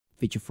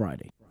Feature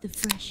Friday. The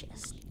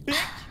freshest.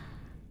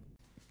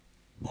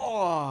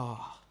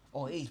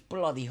 Oh, it's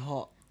bloody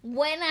hot.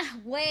 Buena.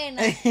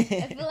 I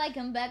feel like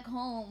I'm back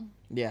home.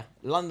 Yeah,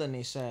 London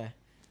is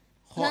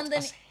hot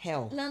as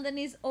hell. London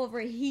is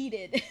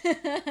overheated. No,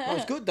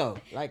 it's good though.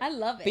 Like I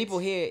love it. People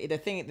here, the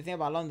thing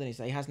about London is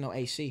that it has no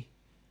AC.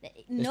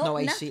 No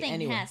AC AC nothing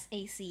anywhere. has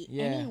AC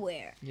Yeah.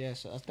 anywhere. Yeah,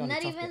 so that's the only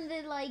Not tough even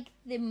bit.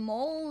 the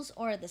malls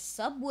or the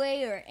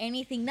subway or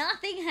anything.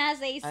 Nothing has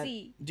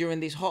AC. And during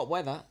this hot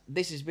weather,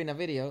 this has been a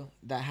video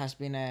that has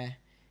been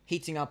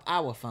heating up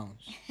our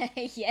phones.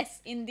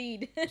 Yes,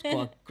 indeed. It's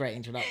quite a great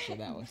introduction,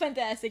 that was.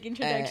 Fantastic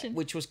introduction.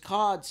 Which was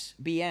KARD'S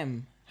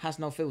BM has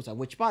no filter.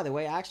 Which, by the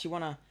way, I actually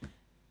wanna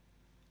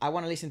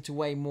listen to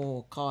way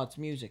more KARD'S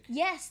music.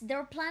 Yes,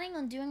 they're planning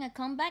on doing a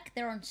comeback.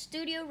 They're on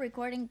studio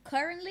recording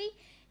currently,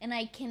 and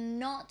I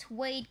cannot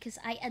wait because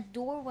I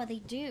adore what they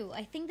do.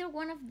 I think they're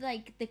one of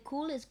like the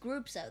coolest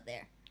groups out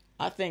there.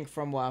 I think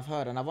from what I've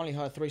heard, and I've only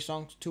heard 3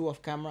 songs, 2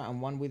 off camera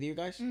and 1 with you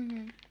guys.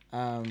 Mm-hmm.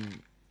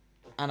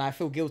 And I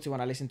feel guilty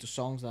when I listen to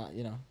songs that,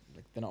 you know,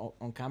 like they're not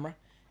on camera.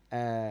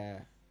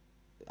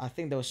 I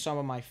think there was some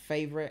of my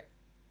favorite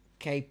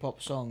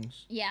K-pop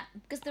songs. Yeah,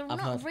 because they're I've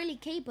not heard. really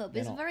K-pop.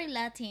 They're It's not. very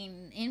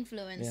Latin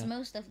influence, Yeah.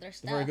 most of their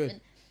stuff. Very good.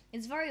 And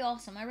it's very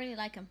awesome. I really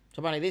like him. So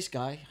apparently this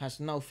guy has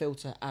no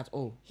filter at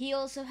all. He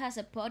also has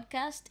a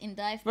podcast in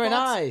Dive Very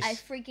Pods. nice. I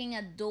freaking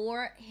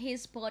adore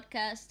his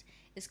podcast.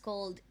 It's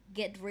called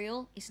Get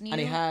Real. It's new. And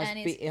he has,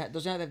 it's,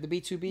 doesn't have the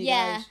B2B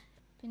yeah, guys?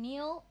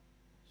 Peniel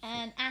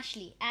and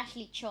Ashley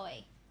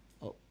Choi.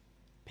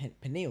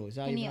 Peniel, is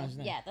that even Peniel, his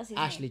name? yeah, that's his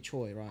Ashley name.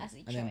 Choi, right?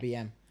 Ashley and then Choi.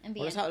 BM. And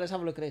Well, BM. let's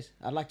have a look at this.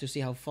 I'd like to see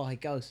how far he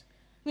goes.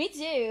 Me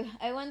too.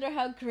 I wonder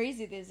how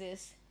crazy this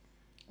is.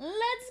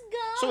 Let's go.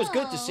 So it's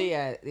good to see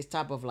this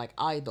type of like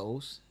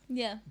idols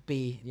Yeah,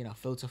 be, you know,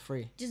 filter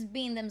free. just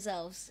being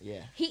themselves.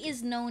 Yeah. He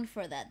is known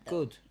for that,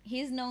 though. Good.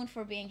 He's known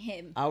for being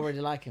him. I already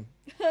like him.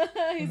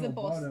 He's no a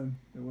boss. bottom,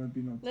 there wouldn't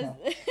be no top.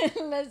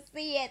 Let's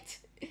see it.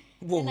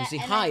 Whoa, And is I- he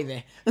and high I-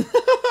 there?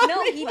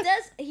 No,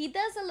 he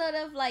does a lot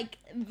of like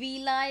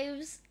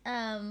V-Lives,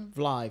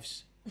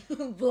 Vlives.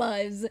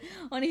 vlogs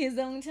on his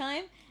own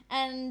time,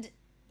 and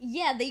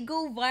yeah, they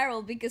go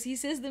viral because he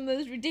says the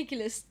most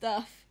ridiculous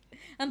stuff,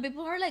 and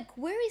people are like,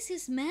 where is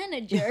his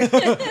manager?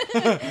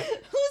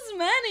 Who's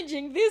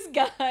managing this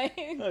guy?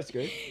 That's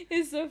good.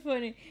 It's so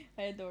funny.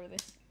 I adore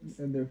this.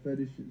 And their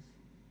fetishes.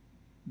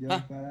 You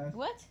have a fat ass?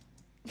 What?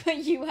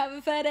 You have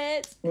a fat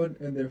ass? What?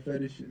 And their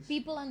fetishes.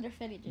 People under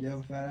fetishes. You have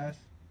a fat ass?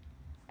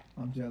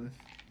 I'm jealous.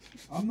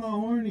 I'm not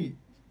horny.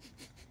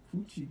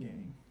 Coochie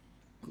gang.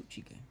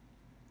 Gucci gang.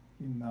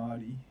 You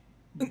naughty.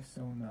 You're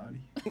so naughty.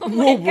 Oh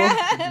my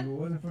god. If it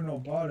wasn't for no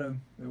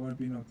bottom, there wouldn't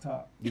be no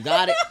top. You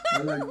got it. I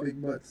like big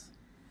butts.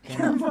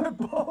 My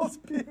balls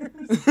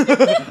pierced.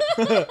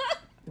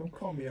 Don't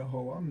call me a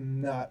hoe. I'm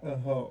not a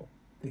hoe.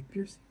 Dick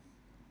piercing?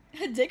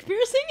 Dick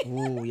piercing?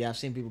 Ooh, yeah, I've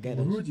seen people get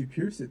Where those would you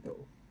pierce it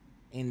though?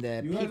 in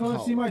the You guys peep want to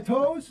hole. see my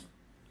toes?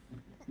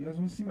 You guys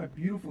want to see my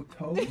beautiful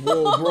toes?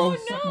 Whoa, bro.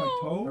 Suck my no.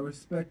 toe. I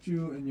respect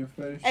you and your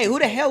fetish. Hey, who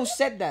the hell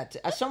said that?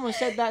 Someone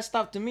said that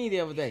stuff to me the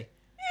other day.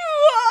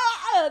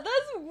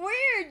 That's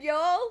weird,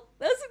 y'all.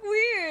 That's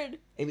weird.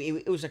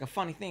 It was like a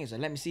funny thing. It's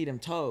like, let me see them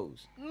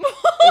toes. It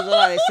was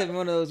like they sent me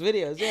one of those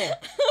videos, yeah.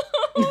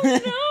 Oh,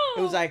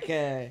 no. It was like,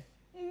 weird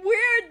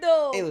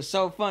though. it was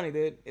so funny,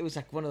 dude. It was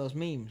like one of those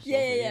memes. Yeah,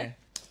 I was yeah, like,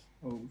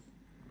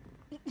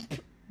 Toes.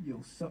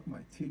 You'll suck my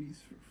titties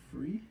for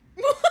free?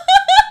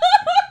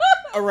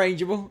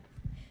 Arrangeable.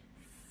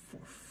 For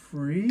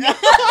free?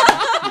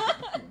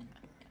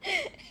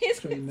 He's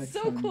Show you next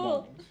so time, cool.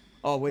 balls.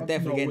 Oh, we're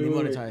definitely getting wait,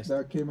 demonetized.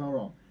 That came out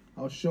wrong.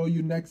 I'll show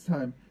you next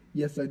time.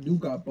 Yes, I do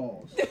got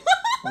balls.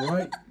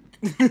 Alright?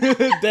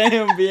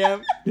 Damn,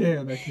 BM.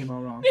 Damn, that came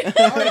out wrong.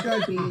 Alright,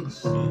 guys.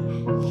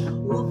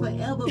 Bitch. Will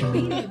forever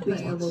be that bitch.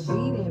 Forever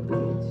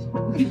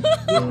be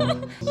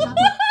that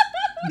bitch.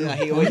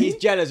 Yeah, he's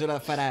jealous of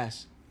that fat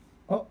ass.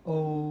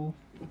 Uh-oh.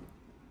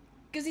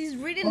 Because he's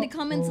reading the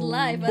comments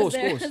live Pause,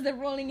 as pause. they're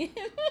rolling in.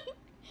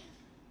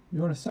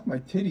 You want to suck my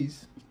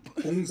titties?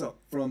 Homes up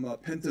from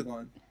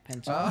Pentagon.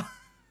 Penta.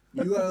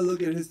 You gotta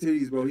look at his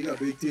titties, bro. He got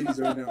big titties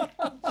right now.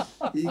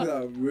 He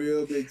got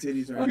real big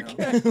titties right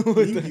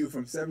now. He you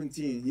from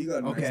 17. He got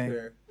a nice Okay.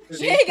 pair.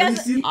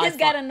 He's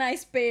got a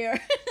nice pair.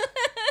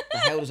 The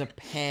hell does a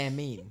pair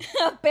mean?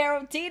 A pair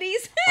of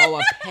titties. Oh,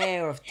 a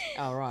pair of...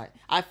 All right.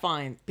 I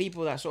find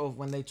people that sort of,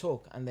 when they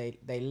talk and they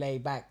lay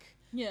back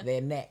Yeah.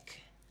 their neck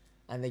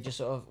and they just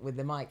sort of, with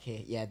the mic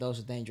here, yeah, those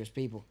are dangerous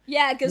people.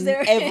 Yeah, because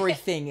they're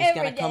Everything is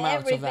gonna come out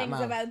of that everything's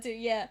mouth. about to,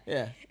 yeah.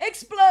 Yeah.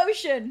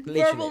 Explosion.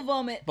 Literally. Verbal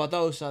vomit. But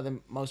those are the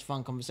most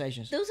fun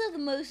conversations. Those are the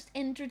most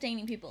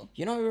entertaining people.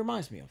 You know what it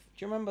reminds me of?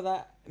 Do you remember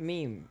that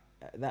meme,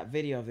 that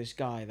video of this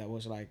guy that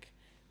was like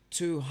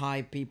 2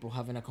 high people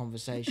having a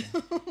conversation?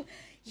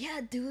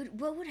 Yeah, dude.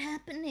 What would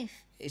happen if?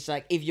 It's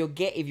like if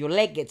your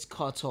leg gets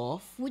cut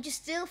off. Would you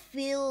still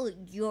feel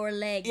your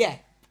leg? Yeah,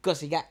 because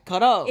he got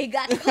cut off. It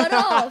got cut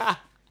off.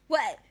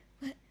 What?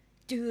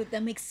 dude,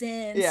 that makes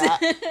sense. Yeah,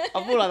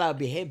 I feel like that would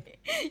be him.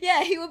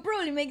 Yeah, he would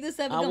probably make this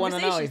type of I want to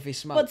conversation. know if he But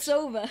smokes.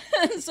 sober.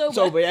 Sober.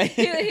 Sober, yeah.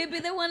 He'd be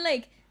the one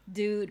like,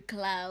 dude,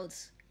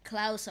 clouds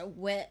are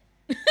wet.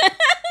 And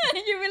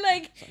you'd be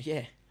like,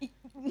 Yeah.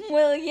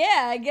 well,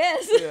 yeah, I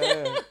guess.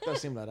 Yeah,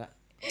 does seem like that.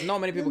 Not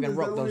many people can Is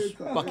rock that what those it's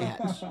called? bucket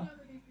hats.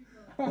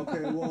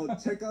 Okay, well,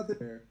 check out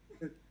their.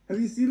 Have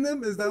you seen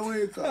them? Is that what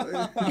it's called?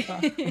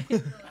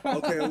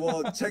 Okay,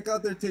 well, check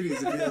out their titties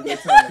if you have the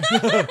time.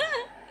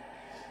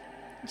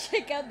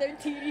 Check out their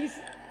titties.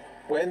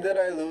 When did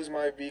I lose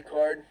my V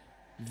card?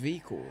 V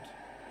chord.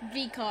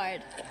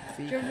 V-card.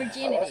 V Your card.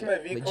 virginity. my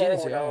V Virginity, card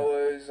when I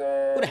oh. was.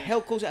 Who the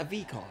hell calls it a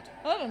V card?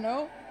 I don't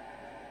know.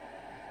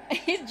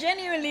 He's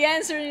genuinely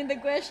answering the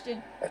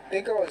question. I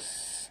think I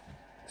was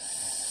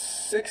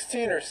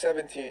 16 or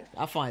 17.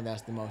 I find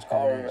that's the most I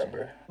common. don't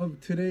remember.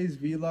 Today's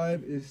V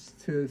Live is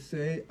to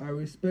say I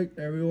respect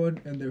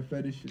everyone and their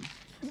fetishes.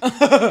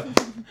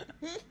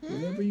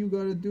 Whatever you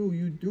gotta do,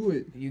 you do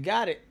it. You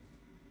got it.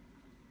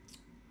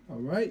 All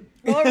right.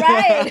 All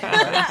right.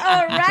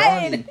 All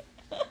right.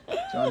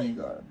 Johnny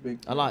got a big.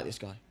 I like this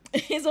guy.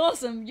 He's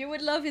awesome. You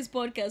would love his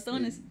podcast,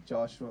 honest.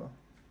 Joshua.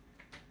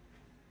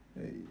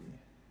 Hey.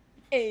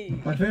 Hey.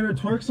 My favorite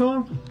twerk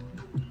song?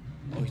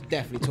 Oh, he's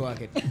definitely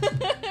twerking.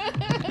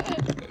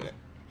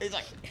 He's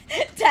like,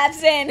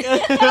 Taps in.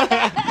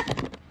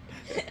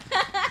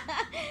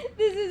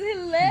 This is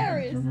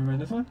hilarious. Remember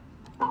this one?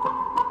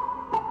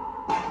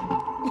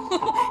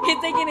 He's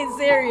taking it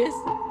serious.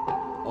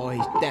 oh,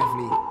 he's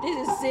definitely.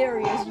 This is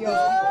serious, yo.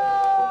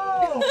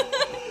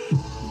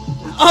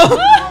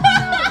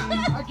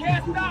 I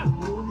can't stop!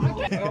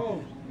 I can't.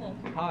 Oh,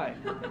 hi.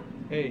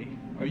 Hey,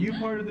 are you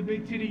part of the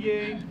Big Titty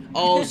Gang?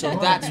 Oh, so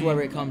that's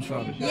where it comes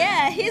from.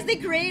 Yeah, he's the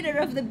creator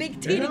of the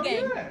Big Titty Hell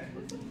Gang. yeah.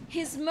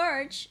 His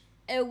merch,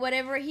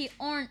 whatever he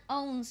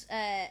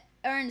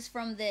earns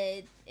from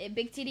the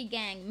Big Titty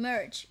Gang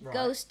merch, Right.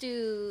 goes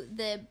to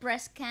the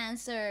breast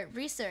cancer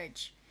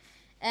research,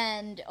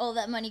 and all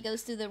that money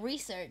goes to the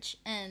research,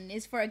 and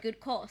it's for a good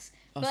cause.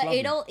 That's But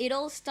lovely. it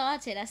all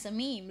started as a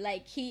meme.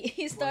 Like he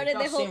Well, started he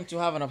the does whole seem to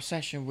have an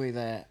obsession with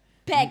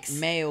pecs,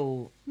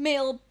 male.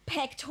 male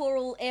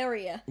pectoral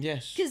area.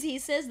 Yes. Because he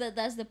says that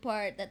that's the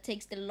part that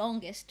takes the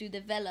longest to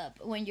develop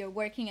when you're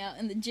working out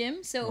in the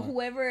gym. So Right.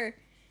 whoever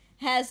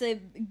has a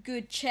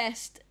good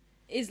chest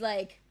is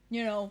like,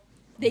 you know,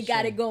 they I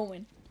got see. it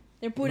going.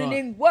 They're putting Right.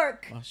 in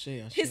work. I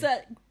see. I see. It's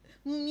a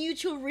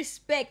mutual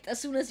respect as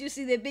soon as you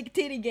see the Big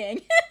Titty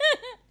Gang.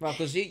 Right,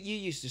 because you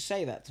used to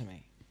say that to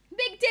me.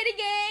 Big Titty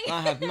Gang!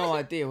 I had no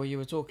idea what you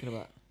were talking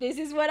about. This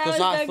is what I was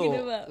Because I talking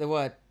thought about. the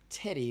word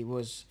titty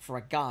was, for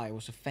a guy,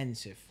 was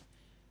offensive.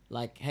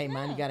 Like, hey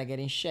man, you No. gotta get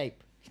in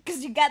shape.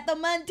 Because you got the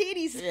man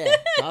titties. Yeah,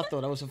 so I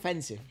thought that was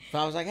offensive. So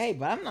I was like, hey,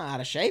 but I'm not out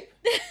of shape.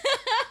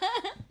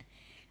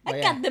 I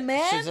But got the So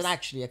it's mans.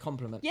 actually a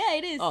compliment. Yeah,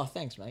 it is. Oh,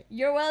 thanks, mate.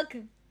 You're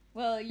welcome.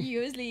 Well,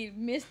 you usually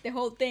missed the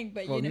whole thing,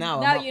 but Well, you know, now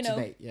now I'm up you to know.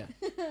 date, yeah.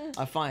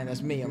 I find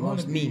that's me on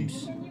most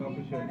memes.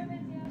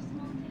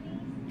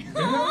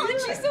 Oh,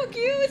 she's so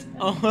cute.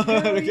 Oh,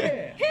 Hell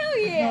okay. yeah. Hell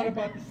It's not yeah.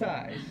 about the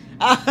size.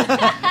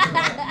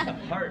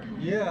 Heart.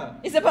 Yeah.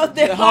 It's about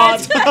the The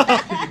heart.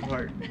 heart.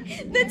 Heart.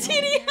 The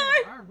titty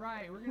heart.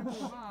 Alright, we're gonna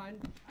move on.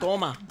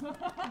 Toma.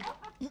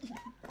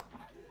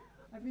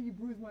 I think you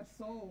bruised my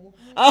soul.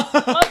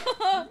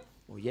 Well,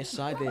 yes,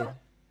 I did.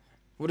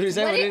 What did he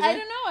say? What What did he I say?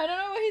 don't know. I don't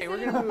know what he Hey, we're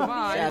said. gonna move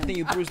on. Yeah, I think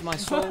you bruised my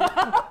soul.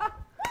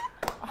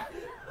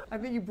 I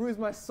think you bruised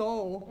my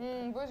soul.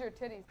 Bruise your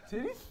titties.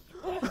 Titties?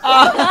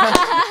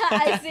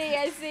 I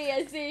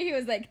see. He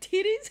was like,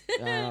 titties?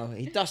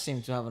 He does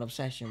seem to have an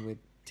obsession with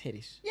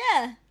titties.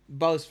 Yeah.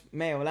 Both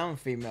male and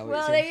female.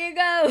 Well, it there seems.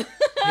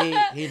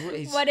 you go.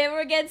 He's,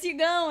 Whatever gets you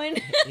going.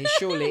 he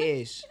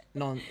surely is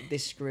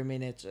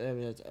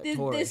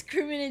non-discriminatory.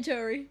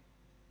 Discriminatory.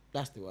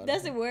 That's the word.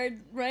 That's the word,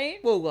 right?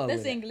 We'll go That's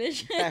with it.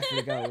 English.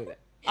 Definitely go with it.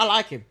 I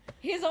like him.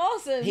 He's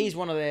awesome. He's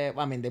one of the.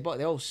 I mean, they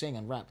all sing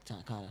and rap,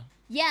 kind of.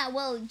 Yeah,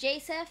 well,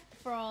 j.seph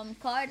from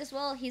k.a.r.d as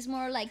well, he's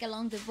more like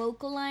along the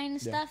vocal line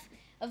stuff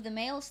of the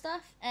male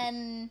stuff.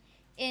 And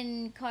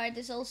in k.a.r.d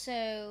there's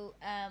also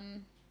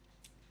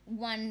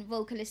one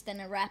vocalist and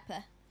a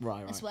rapper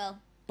Right. as well.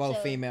 Both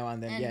So- female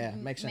and then yeah,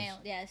 makes sense. male.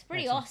 Yeah, it's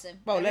pretty Makes sense. awesome.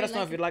 Well, I let really us know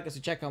like if you'd it. like us to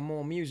check out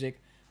more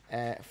music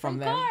from From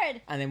them.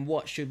 k.a.r.d. And then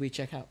what should we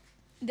check out?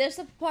 There's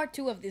a part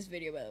 2 of this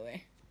video, by the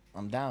way.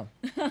 I'm down.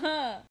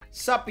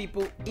 Sup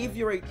people, if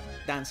you're a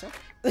dancer.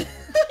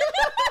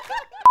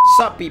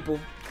 Sup people,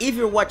 if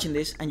you're watching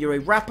this and you're a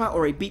rapper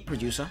or a beat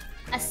producer,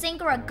 A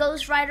singer, a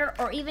ghostwriter,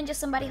 or even just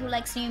somebody who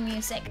likes new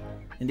music.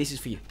 then this is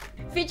for you.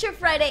 Feature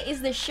Friday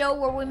is the show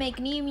where we make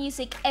new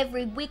music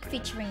every week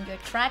featuring your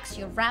tracks,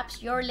 your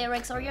raps, your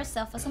lyrics, or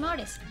yourself as an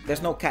artist.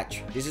 There's no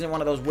catch. This isn't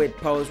one of those weird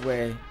posts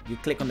where you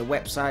click on the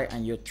website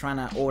and you're trying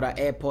to order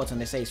AirPods and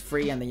they say it's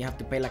free and then you have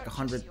to pay like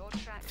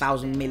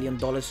 $100,000 million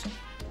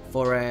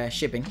for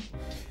shipping.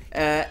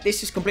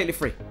 This is completely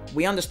free.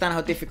 We understand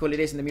how difficult it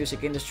is in the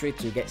music industry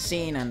to get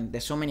seen, and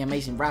there's so many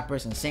amazing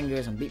rappers and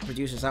singers and beat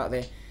producers out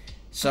there.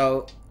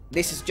 So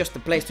this is just a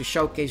place to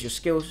showcase your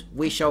skills.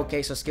 We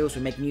showcase our skills.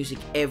 We make music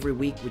every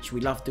week, which we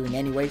love doing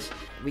anyways.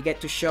 We get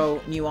to show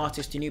new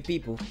artists to new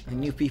people and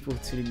new people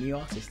to new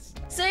artists.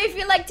 So if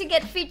you'd like to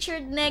get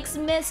featured next,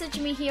 message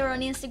me here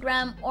on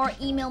Instagram or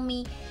email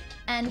me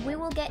and we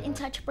will get in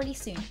touch pretty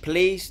soon.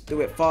 Please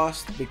do it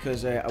fast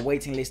because a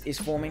waiting list is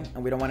forming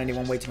and we don't want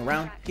anyone waiting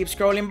around. Keep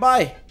scrolling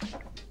by.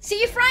 See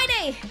you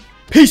Friday.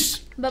 Peace.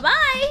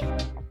 Bye-bye.